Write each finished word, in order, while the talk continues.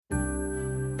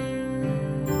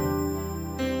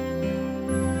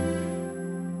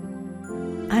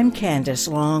I'm Candace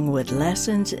Long with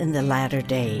Lessons in the Latter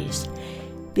Days.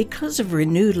 Because of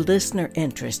renewed listener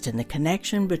interest in the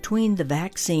connection between the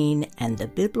vaccine and the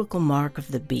biblical mark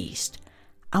of the beast,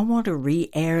 I want to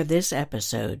re-air this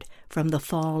episode from the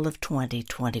fall of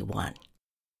 2021.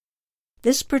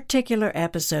 This particular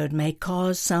episode may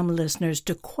cause some listeners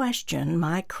to question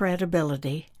my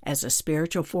credibility as a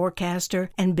spiritual forecaster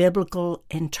and biblical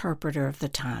interpreter of the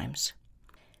times.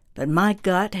 But my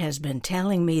gut has been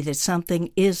telling me that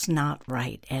something is not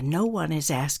right, and no one is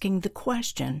asking the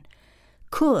question,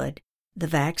 could the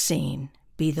vaccine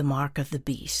be the mark of the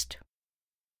beast?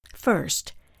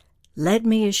 First, let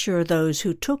me assure those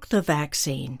who took the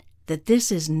vaccine that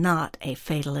this is not a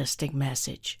fatalistic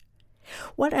message.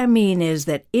 What I mean is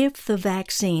that if the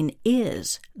vaccine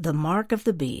is the mark of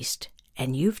the beast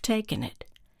and you've taken it,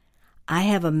 I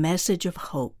have a message of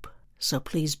hope, so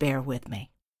please bear with me.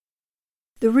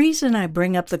 The reason I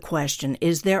bring up the question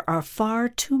is there are far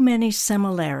too many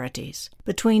similarities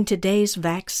between today's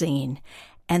vaccine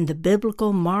and the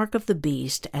biblical mark of the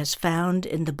beast as found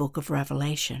in the book of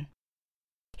Revelation.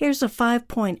 Here's a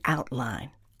 5-point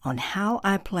outline on how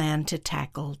I plan to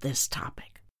tackle this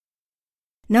topic.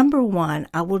 Number 1,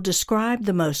 I will describe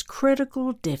the most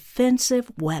critical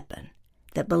defensive weapon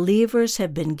that believers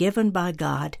have been given by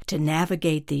God to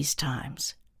navigate these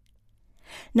times.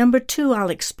 Number 2, I'll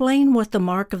explain what the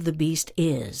mark of the beast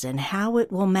is and how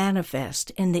it will manifest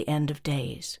in the end of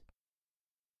days.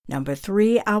 Number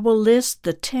 3, I will list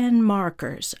the 10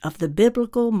 markers of the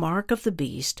biblical mark of the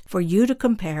beast for you to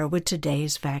compare with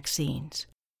today's vaccines.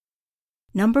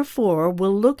 Number 4,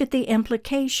 we'll look at the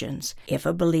implications if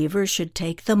a believer should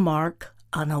take the mark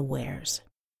unawares.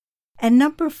 And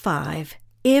number 5,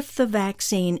 if the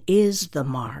vaccine is the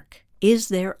mark, is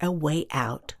there a way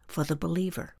out for the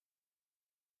believer?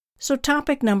 So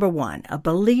topic number 1, a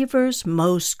believer's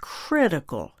most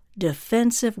critical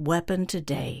defensive weapon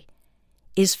today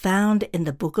is found in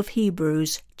the book of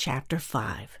Hebrews, chapter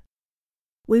 5.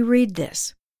 We read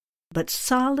this, "But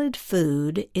solid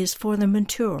food is for the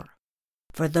mature,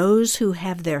 for those who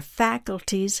have their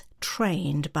faculties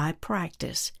trained by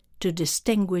practice to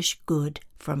distinguish good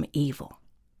from evil."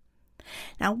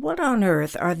 Now, what on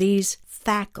earth are these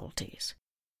faculties?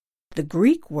 The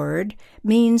Greek word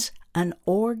means an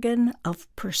organ of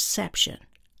perception.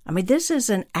 This is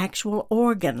an actual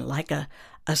organ, like a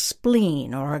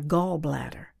spleen or a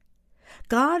gallbladder.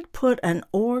 God put an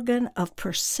organ of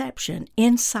perception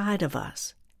inside of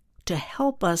us to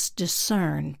help us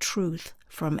discern truth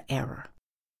from error.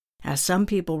 Now, some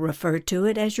people refer to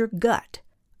it as your gut.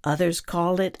 Others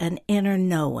call it an inner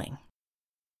knowing.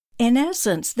 In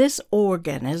essence, this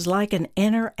organ is like an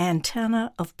inner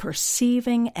antenna of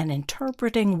perceiving and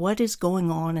interpreting what is going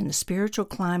on in the spiritual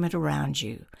climate around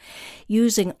you,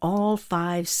 using all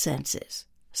 5 senses: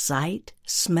 sight,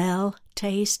 smell,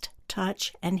 taste,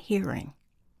 touch, and hearing.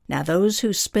 Now, those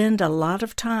who spend a lot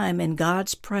of time in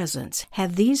God's presence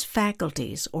have these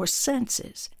faculties or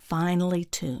senses finely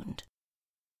tuned.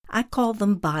 I call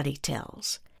them body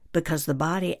tells because the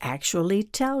body actually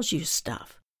tells you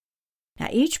stuff. Now,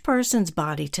 each person's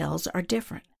body tells are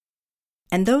different,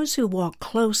 and those who walk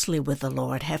closely with the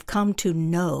Lord have come to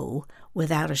know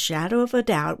without a shadow of a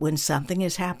doubt when something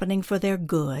is happening for their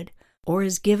good or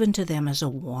is given to them as a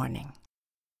warning.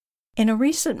 In a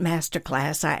recent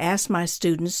masterclass, I asked my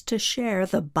students to share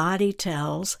the body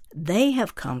tells they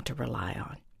have come to rely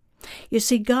on. You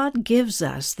see, God gives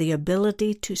us the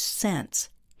ability to sense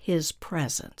His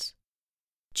presence.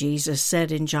 Jesus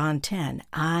said in John 10,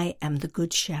 "I am the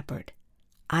good shepherd.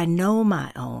 I know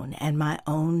my own, and my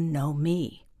own know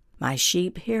me. My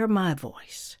sheep hear my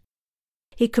voice."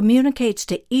 He communicates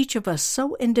to each of us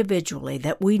so individually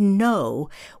that we know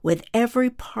with every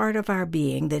part of our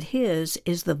being that His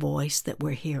is the voice that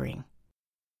we're hearing.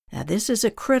 Now, this is a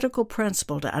critical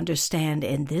principle to understand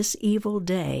in this evil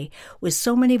day with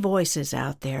so many voices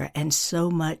out there and so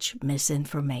much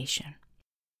misinformation.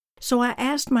 So I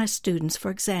asked my students for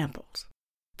examples.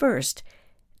 First,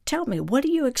 tell me, what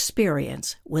do you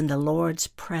experience when the Lord's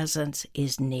presence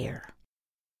is near?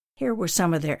 Here were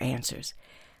some of their answers.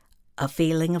 A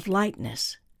feeling of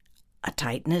lightness, a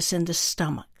tightness in the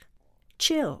stomach,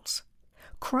 chills,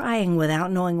 crying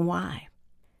without knowing why.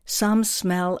 Some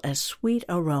smell a sweet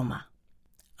aroma.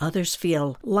 Others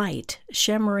feel light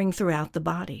shimmering throughout the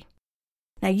body.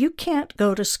 Now, you can't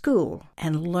go to school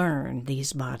and learn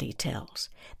these body tells.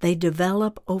 They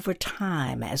develop over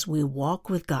time as we walk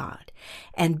with God.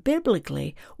 And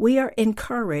biblically, we are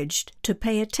encouraged to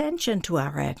pay attention to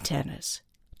our antennas,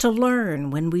 to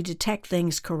learn when we detect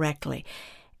things correctly,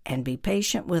 and be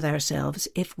patient with ourselves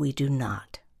if we do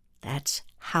not. That's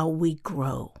how we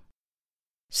grow.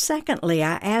 Secondly,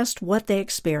 I asked what they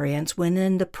experience when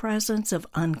in the presence of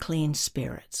unclean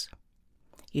spirits.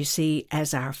 You see,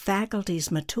 as our faculties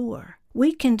mature,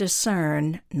 we can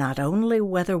discern not only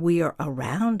whether we are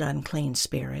around unclean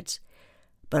spirits,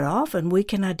 but often we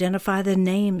can identify the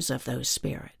names of those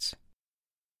spirits.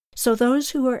 So those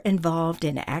who are involved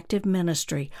in active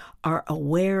ministry are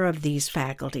aware of these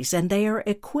faculties, and they are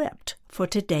equipped for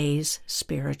today's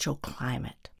spiritual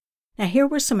climate. Now, here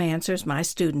were some answers my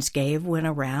students gave when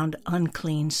around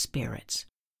unclean spirits.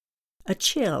 A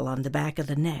chill on the back of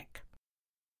the neck.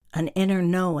 An inner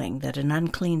knowing that an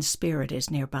unclean spirit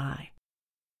is nearby.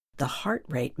 The heart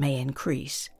rate may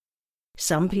increase.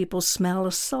 Some people smell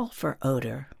a sulfur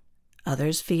odor.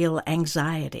 Others feel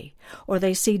anxiety, or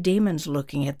they see demons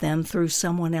looking at them through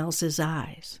someone else's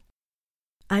eyes.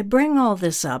 I bring all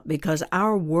this up because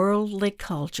our worldly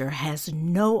culture has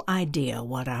no idea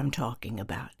what I'm talking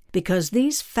about, because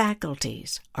these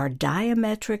faculties are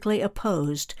diametrically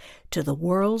opposed to the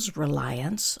world's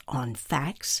reliance on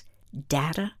facts,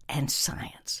 data, and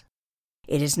science.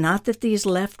 It is not that these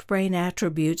left brain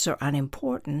attributes are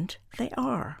unimportant, they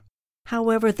are.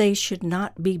 However, they should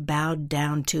not be bowed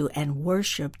down to and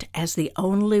worshipped as the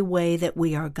only way that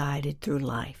we are guided through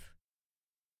life.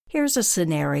 Here's a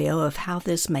scenario of how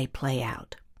this may play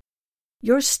out.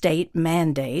 Your state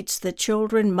mandates that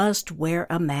children must wear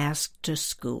a mask to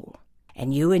school,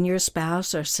 and you and your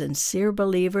spouse are sincere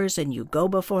believers and you go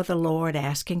before the Lord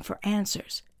asking for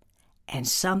answers, and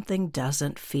something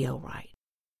doesn't feel right.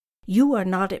 You are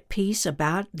not at peace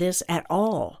about this at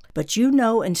all, but you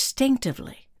know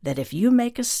instinctively that if you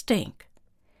make a stink,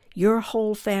 your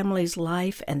whole family's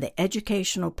life and the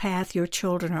educational path your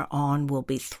children are on will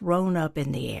be thrown up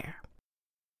in the air.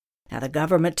 Now, the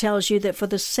government tells you that for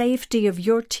the safety of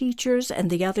your teachers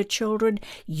and the other children,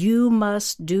 you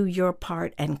must do your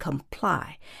part and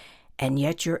comply, and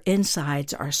yet your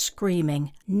insides are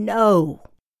screaming, "No!"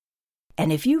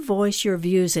 And if you voice your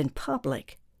views in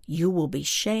public, you will be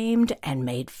shamed and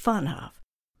made fun of.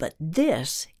 But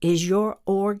this is your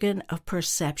organ of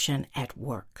perception at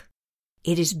work.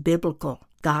 It is biblical.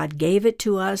 God gave it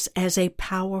to us as a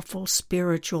powerful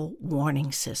spiritual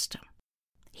warning system.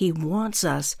 He wants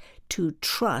us to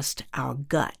trust our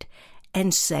gut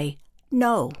and say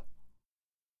no.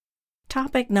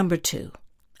 Topic number 2.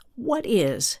 What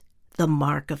is the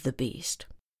mark of the beast?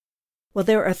 Well,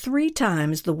 there are 3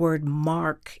 times the word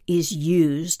mark is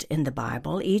used in the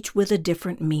Bible, each with a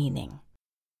different meaning.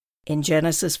 In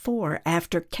Genesis 4,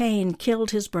 after Cain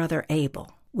killed his brother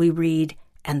Abel, we read,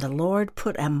 "And the Lord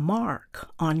put a mark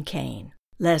on Cain,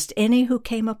 lest any who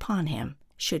came upon him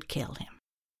should kill him."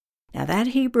 Now that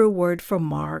Hebrew word for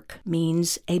mark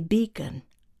means a beacon,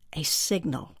 a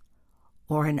signal,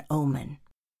 or an omen.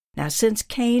 Now, since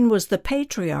Cain was the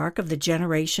patriarch of the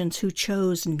generations who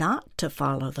chose not to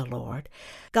follow the Lord,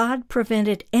 God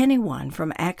prevented anyone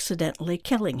from accidentally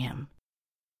killing him.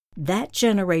 That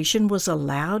generation was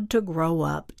allowed to grow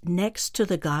up next to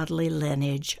the godly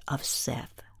lineage of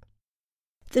Seth.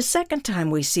 The second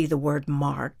time we see the word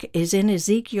mark is in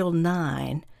Ezekiel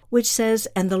 9, which says,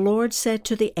 "And the Lord said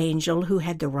to the angel who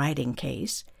had the writing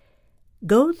case,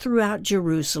 'Go throughout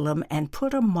Jerusalem and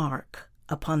put a mark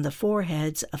upon the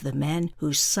foreheads of the men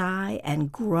who sigh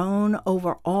and groan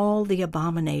over all the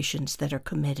abominations that are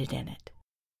committed in it.'"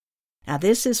 Now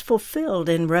this is fulfilled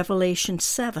in Revelation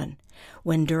 7,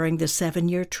 when during the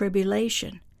 7-year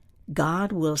tribulation,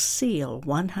 God will seal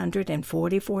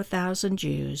 144,000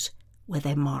 Jews with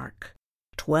a mark,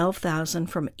 12,000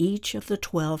 from each of the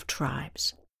 12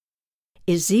 tribes.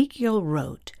 Ezekiel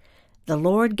wrote, "The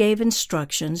Lord gave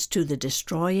instructions to the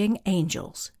destroying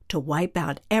angels to wipe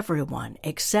out everyone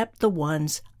except the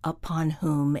ones upon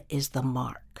whom is the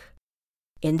mark."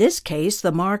 In this case,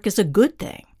 the mark is a good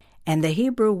thing, and the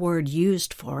Hebrew word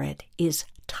used for it is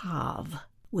tav,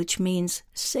 which means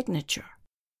signature.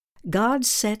 God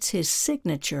sets his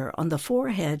signature on the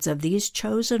foreheads of these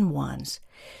chosen ones,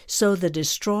 so the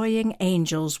destroying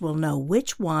angels will know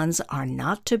which ones are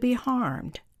not to be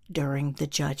harmed during the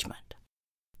judgment.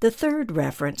 The third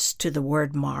reference to the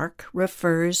word mark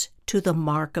refers to the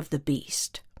mark of the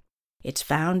beast. It's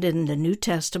found in the New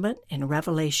Testament in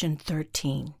Revelation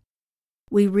 13.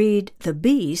 We read, "The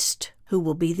beast, who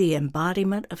will be the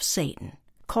embodiment of Satan,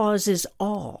 causes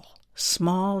all,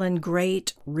 small and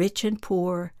great, rich and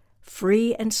poor,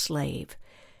 free and slave,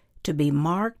 to be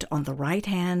marked on the right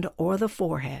hand or the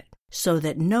forehead, so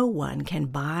that no one can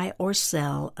buy or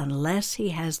sell unless he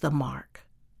has the mark,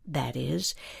 that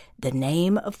is, the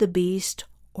name of the beast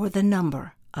or the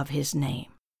number of his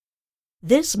name."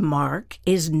 This mark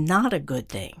is not a good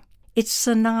thing. It's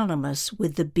synonymous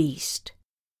with the beast.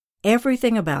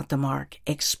 Everything about the mark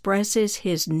expresses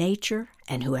his nature,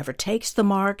 and whoever takes the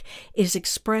mark is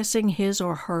expressing his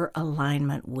or her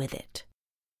alignment with it.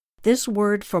 This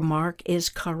word for mark is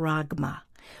charagma,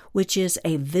 which is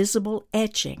a visible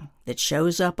etching that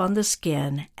shows up on the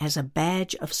skin as a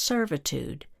badge of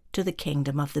servitude to the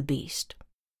kingdom of the beast.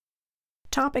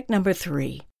 Topic number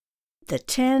 3, the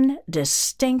 10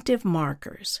 distinctive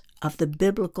markers of the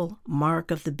biblical mark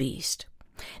of the beast.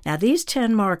 Now, these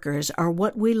 10 markers are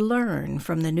what we learn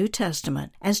from the New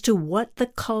Testament as to what the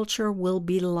culture will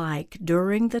be like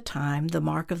during the time the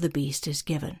mark of the beast is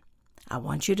given. I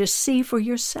want you to see for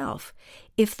yourself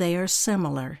if they are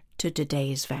similar to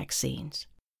today's vaccines.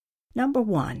 Number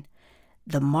 1,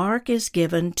 the mark is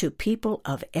given to people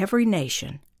of every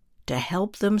nation to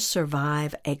help them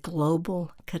survive a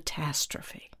global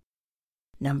catastrophe.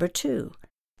 Number 2,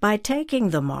 by taking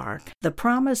the mark, the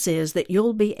promise is that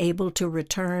you'll be able to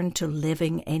return to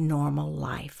living a normal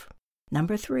life.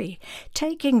 Number 3,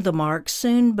 taking the mark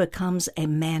soon becomes a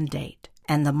mandate,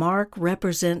 and the mark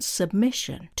represents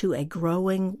submission to a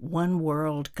growing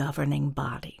one-world governing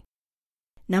body.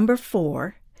 Number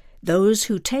 4, those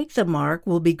who take the mark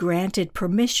will be granted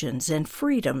permissions and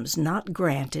freedoms not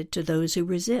granted to those who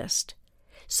resist,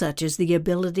 such as the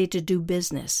ability to do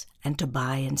business and to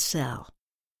buy and sell.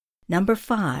 Number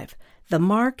 5, the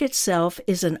mark itself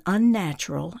is an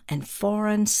unnatural and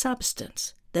foreign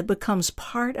substance that becomes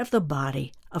part of the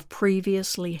body of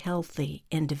previously healthy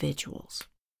individuals.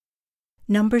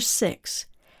 Number 6,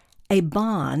 a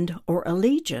bond or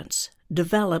allegiance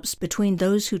develops between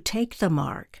those who take the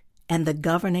mark and the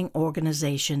governing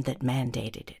organization that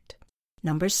mandated it.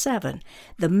 Number 7,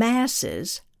 the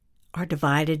masses are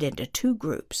divided into 2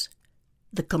 groups,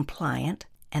 the compliant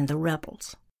and the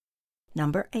rebels.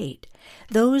 Number 8,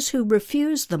 those who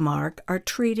refuse the mark are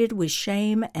treated with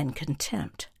shame and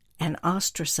contempt and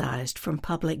ostracized from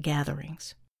public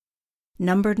gatherings.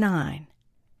 Number 9,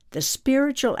 the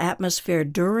spiritual atmosphere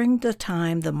during the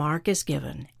time the mark is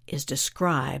given is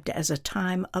described as a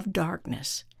time of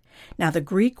darkness. Now, the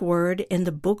Greek word in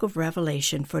the book of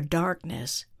Revelation for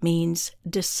darkness means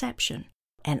deception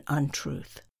and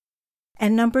untruth.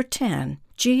 And number 10,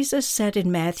 Jesus said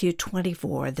in Matthew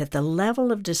 24 that the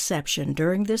level of deception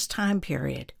during this time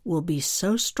period will be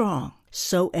so strong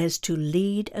so as to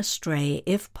lead astray,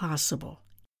 if possible,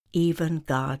 even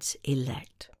God's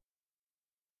elect.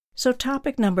 So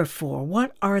topic number 4,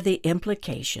 what are the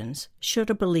implications should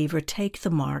a believer take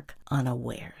the mark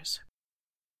unawares?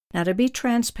 Now, to be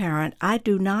transparent, I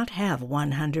do not have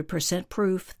 100%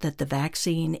 proof that the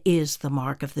vaccine is the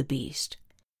mark of the beast.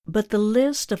 But the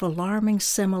list of alarming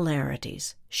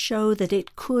similarities show that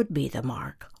it could be the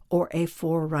mark or a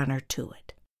forerunner to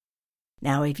it.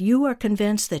 Now, if you are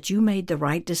convinced that you made the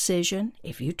right decision,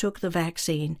 if you took the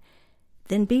vaccine,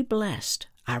 then be blessed.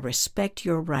 I respect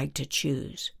your right to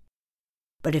choose.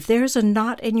 But if there's a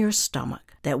knot in your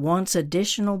stomach that wants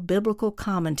additional biblical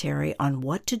commentary on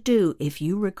what to do if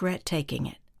you regret taking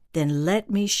it, then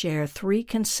let me share 3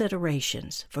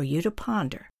 considerations for you to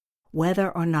ponder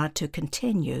whether or not to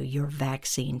continue your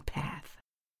vaccine path.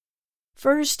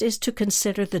 First is to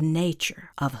consider the nature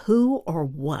of who or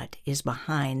what is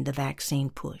behind the vaccine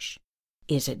push.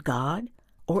 Is it God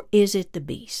or is it the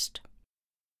beast?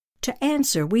 To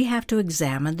answer, we have to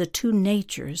examine the 2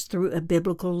 natures through a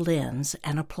biblical lens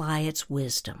and apply its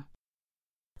wisdom.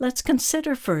 Let's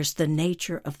consider first the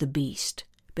nature of the beast,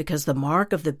 because the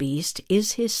mark of the beast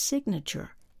is his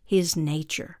signature, his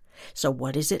nature. So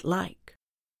what is it like?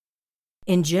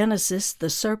 In Genesis,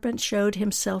 the serpent showed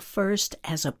himself first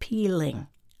as appealing,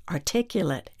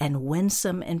 articulate, and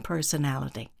winsome in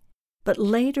personality, but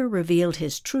later revealed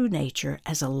his true nature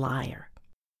as a liar,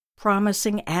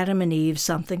 promising Adam and Eve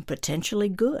something potentially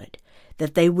good,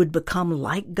 that they would become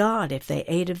like God if they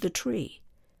ate of the tree.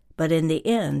 But in the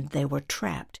end, they were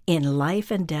trapped in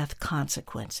life and death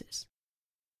consequences.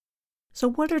 So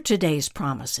what are today's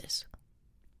promises?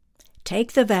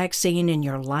 Take the vaccine and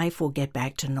your life will get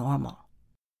back to normal.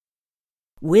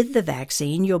 With the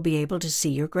vaccine, you'll be able to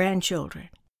see your grandchildren.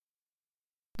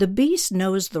 The beast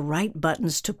knows the right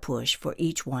buttons to push for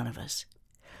each one of us.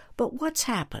 But what's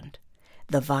happened?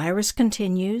 The virus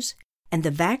continues, and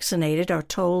the vaccinated are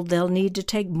told they'll need to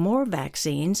take more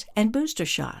vaccines and booster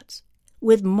shots,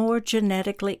 with more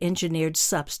genetically engineered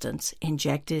substance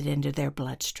injected into their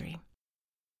bloodstream.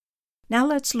 Now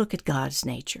let's look at God's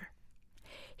nature.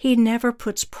 He never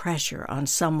puts pressure on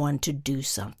someone to do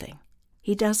something.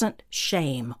 He doesn't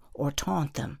shame or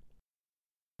taunt them.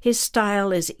 His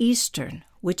style is Eastern,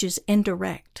 which is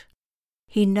indirect.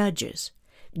 He nudges,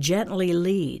 gently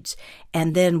leads,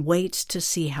 and then waits to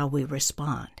see how we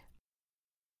respond.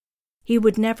 He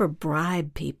would never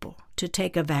bribe people to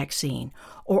take a vaccine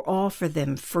or offer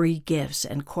them free gifts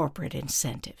and corporate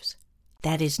incentives.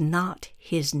 That is not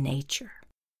his nature.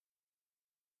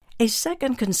 A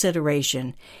second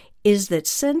consideration is that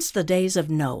since the days of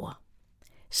Noah,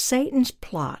 Satan's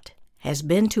plot has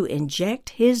been to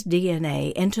inject his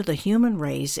DNA into the human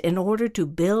race in order to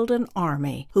build an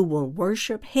army who will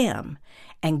worship him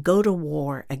and go to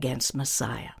war against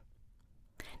Messiah.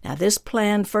 Now, this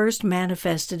plan first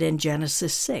manifested in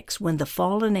Genesis 6 when the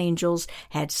fallen angels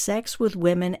had sex with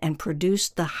women and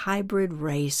produced the hybrid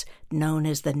race known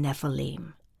as the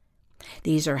Nephilim.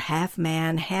 These are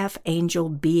half-man, half-angel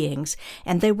beings,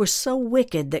 and they were so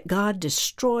wicked that God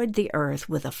destroyed the earth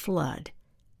with a flood,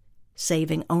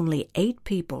 saving only 8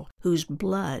 people whose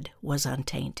blood was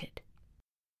untainted.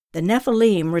 The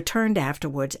Nephilim returned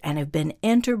afterwards and have been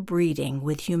interbreeding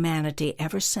with humanity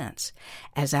ever since,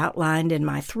 as outlined in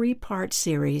my 3-part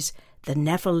series, The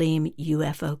Nephilim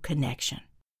UFO Connection.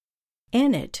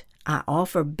 In it, I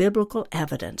offer biblical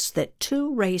evidence that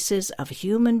 2 races of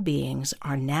human beings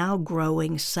are now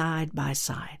growing side by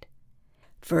side.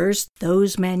 First,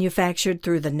 those manufactured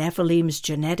through the Nephilim's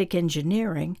genetic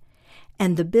engineering,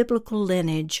 and the biblical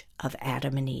lineage of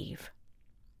Adam and Eve.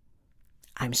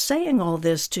 I'm saying all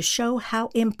this to show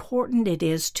how important it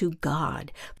is to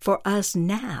God for us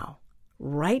now,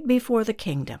 right before the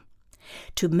kingdom,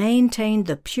 to maintain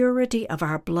the purity of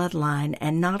our bloodline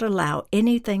and not allow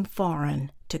anything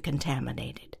foreign to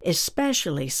contaminate it,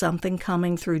 especially something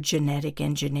coming through genetic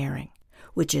engineering,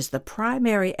 which is the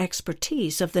primary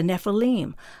expertise of the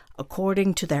Nephilim,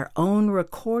 according to their own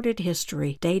recorded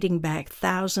history dating back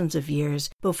thousands of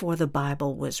years before the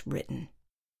Bible was written.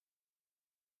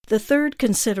 The third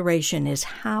consideration is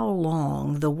how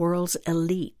long the world's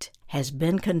elite has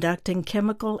been conducting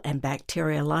chemical and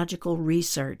bacteriological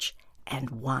research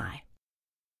and why.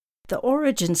 The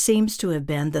origin seems to have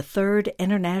been the Third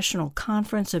International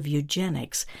Conference of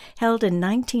Eugenics held in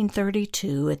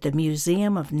 1932 at the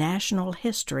Museum of National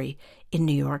History in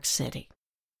New York City.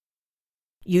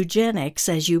 Eugenics,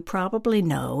 as you probably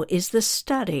know, is the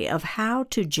study of how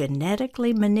to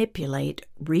genetically manipulate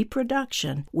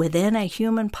reproduction within a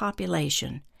human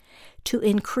population to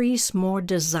increase more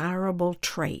desirable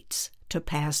traits to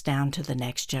pass down to the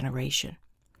next generation.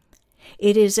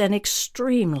 It is an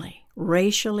extremely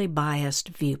racially biased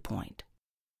viewpoint.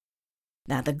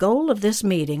 Now, the goal of this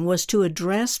meeting was to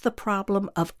address the problem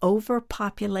of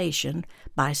overpopulation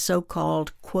by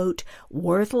so-called, quote,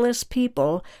 worthless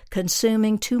people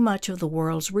consuming too much of the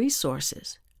world's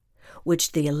resources,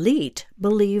 which the elite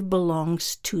believe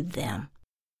belongs to them.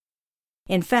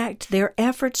 In fact, their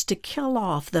efforts to kill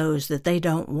off those that they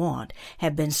don't want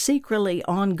have been secretly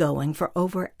ongoing for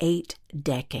over 8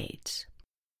 decades.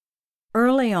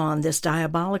 Early on, this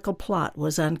diabolical plot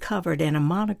was uncovered in a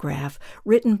monograph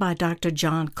written by Dr.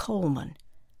 John Coleman,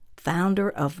 founder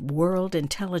of World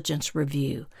Intelligence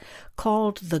Review,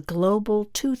 called the Global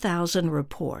 2000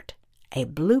 Report, a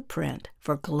blueprint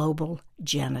for global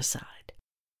genocide.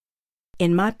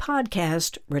 In my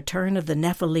podcast, Return of the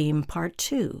Nephilim Part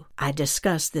 2, I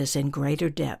discuss this in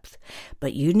greater depth,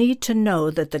 but you need to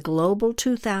know that the Global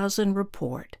 2000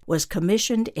 Report was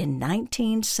commissioned in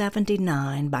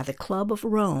 1979 by the Club of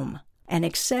Rome and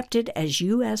accepted as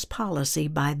U.S. policy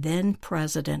by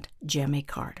then-President Jimmy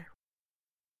Carter.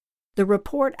 The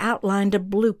report outlined a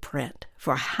blueprint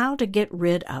for how to get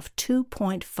rid of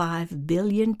 2.5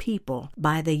 billion people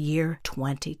by the year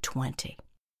 2020.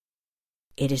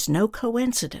 It is no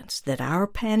coincidence that our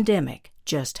pandemic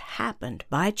just happened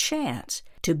by chance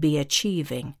to be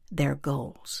achieving their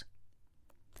goals.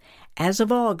 As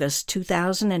of August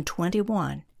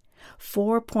 2021,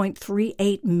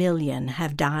 4.38 million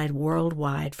have died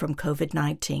worldwide from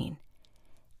COVID-19.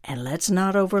 And let's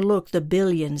not overlook the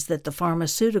billions that the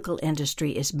pharmaceutical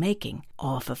industry is making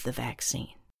off of the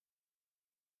vaccine.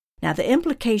 Now, the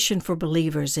implication for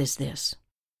believers is this.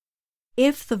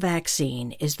 If the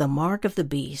vaccine is the mark of the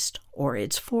beast or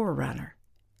its forerunner,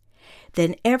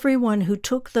 then everyone who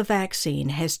took the vaccine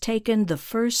has taken the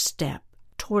first step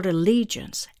toward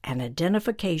allegiance and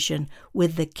identification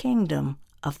with the kingdom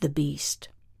of the beast.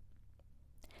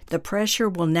 The pressure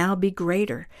will now be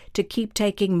greater to keep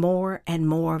taking more and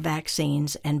more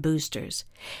vaccines and boosters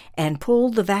and pull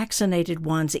the vaccinated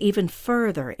ones even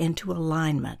further into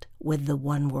alignment with the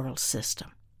one world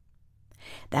system.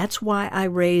 That's why I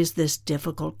raise this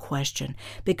difficult question,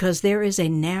 because there is a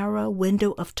narrow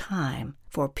window of time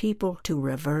for people to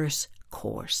reverse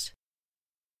course.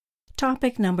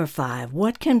 Topic number 5,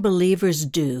 what can believers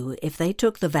do if they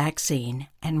took the vaccine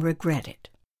and regret it?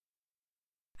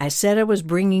 I said I was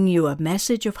bringing you a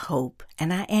message of hope,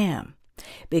 and I am.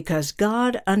 because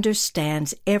God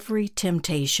understands every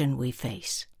temptation we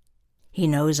face. He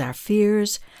knows our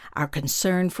fears, our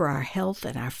concern for our health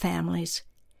and our families.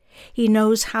 He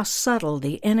knows how subtle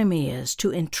the enemy is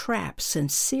to entrap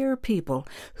sincere people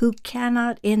who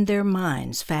cannot in their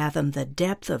minds fathom the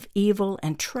depth of evil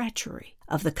and treachery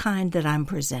of the kind that I'm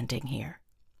presenting here.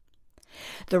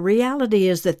 The reality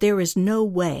is that there is no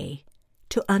way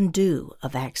to undo a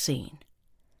vaccine.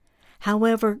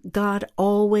 However, God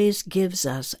always gives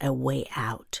us a way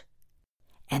out,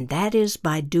 and that is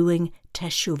by doing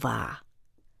teshuvah,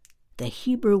 the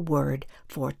Hebrew word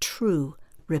for true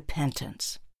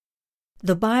repentance.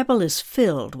 The Bible is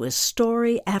filled with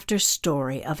story after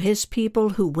story of His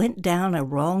people who went down a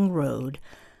wrong road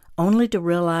only to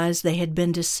realize they had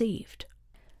been deceived.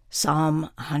 Psalm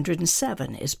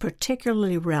 107 is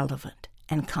particularly relevant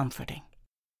and comforting.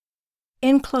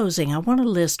 In closing, I want to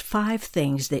list 5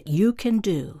 things that you can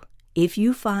do if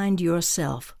you find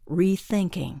yourself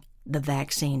rethinking the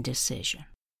vaccine decision.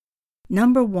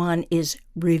 Number 1 is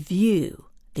review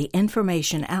the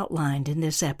information outlined in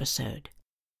this episode.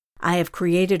 I have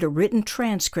created a written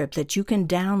transcript that you can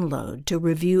download to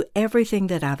review everything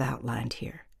that I've outlined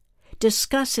here.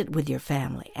 Discuss it with your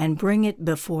family and bring it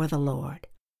before the Lord.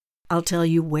 I'll tell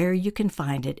you where you can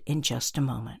find it in just a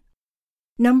moment.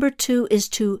 Number 2 is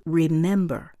to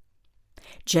remember.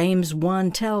 James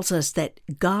 1 tells us that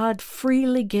God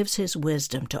freely gives His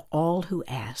wisdom to all who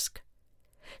ask.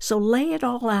 So lay it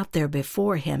all out there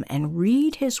before Him and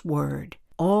read His word,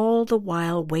 all the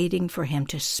while waiting for Him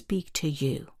to speak to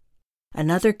you.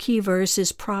 Another key verse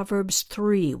is Proverbs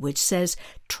 3, which says,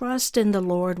 "Trust in the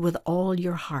Lord with all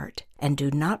your heart, and do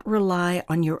not rely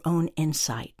on your own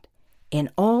insight. In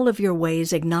all of your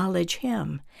ways acknowledge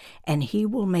Him, and He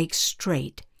will make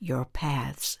straight your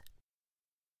paths."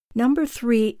 Number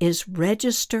 3 is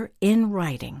register in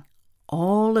writing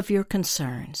all of your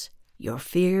concerns, your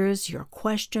fears, your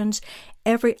questions,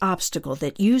 every obstacle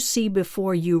that you see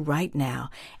before you right now,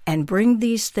 and bring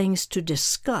these things to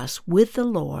discuss with the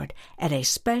Lord at a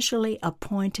specially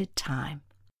appointed time.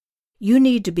 You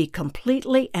need to be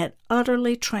completely and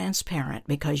utterly transparent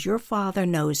because your Father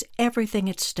knows everything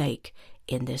at stake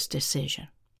in this decision.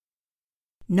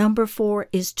 Number 4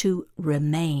 is to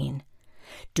remain.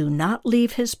 Do not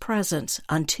leave His presence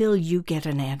until you get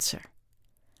an answer.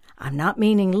 I'm not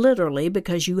meaning literally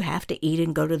because you have to eat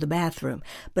and go to the bathroom,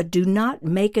 but do not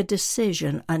make a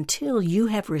decision until you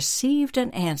have received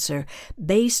an answer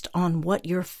based on what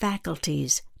your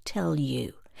faculties tell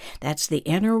you. That's the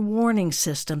inner warning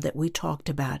system that we talked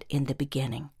about in the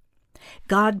beginning.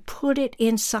 God put it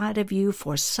inside of you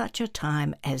for such a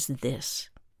time as this.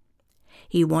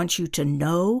 He wants you to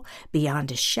know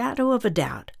beyond a shadow of a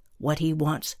doubt what He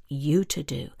wants you to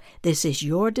do. This is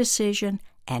your decision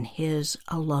and His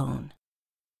alone.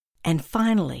 And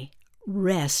finally,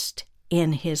 rest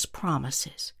in His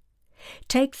promises.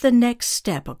 Take the next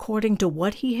step according to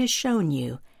what He has shown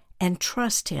you and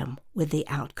trust Him with the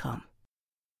outcome.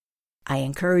 I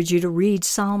encourage you to read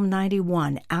Psalm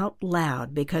 91 out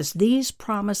loud because these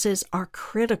promises are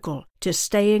critical to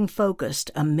staying focused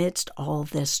amidst all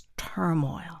this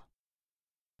turmoil.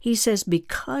 He says,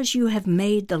 "Because you have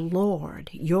made the Lord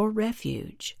your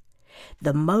refuge,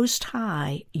 the Most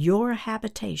High your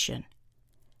habitation,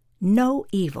 no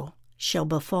evil shall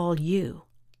befall you,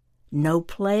 no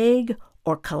plague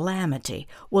or calamity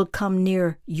will come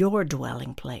near your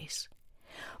dwelling place.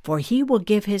 For He will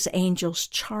give His angels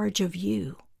charge of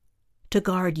you, to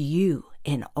guard you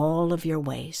in all of your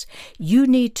ways." You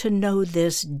need to know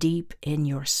this deep in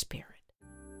your spirit.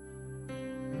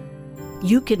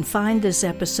 You can find this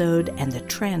episode and the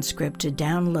transcript to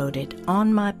download it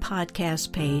on my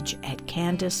podcast page at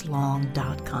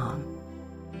CandiceLong.com.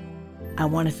 I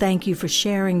want to thank you for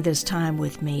sharing this time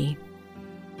with me.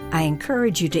 I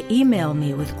encourage you to email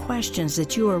me with questions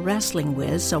that you are wrestling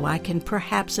with so I can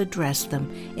perhaps address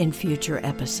them in future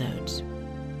episodes.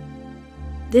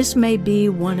 This may be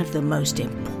one of the most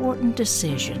important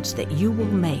decisions that you will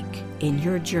make in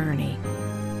your journey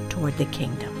toward the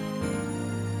kingdom.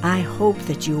 I hope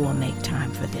that you will make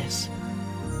time for this.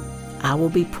 I will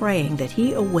be praying that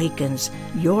He awakens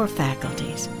your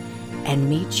faculties and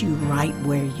meets you right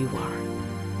where you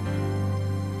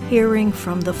are. Hearing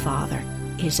from the Father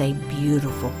is a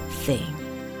beautiful thing.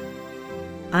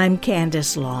 I'm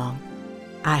Candice Long.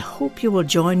 I hope you will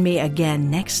join me again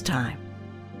next time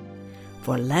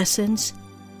for Lessons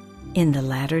in the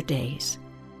Latter Days.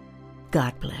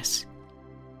 God bless.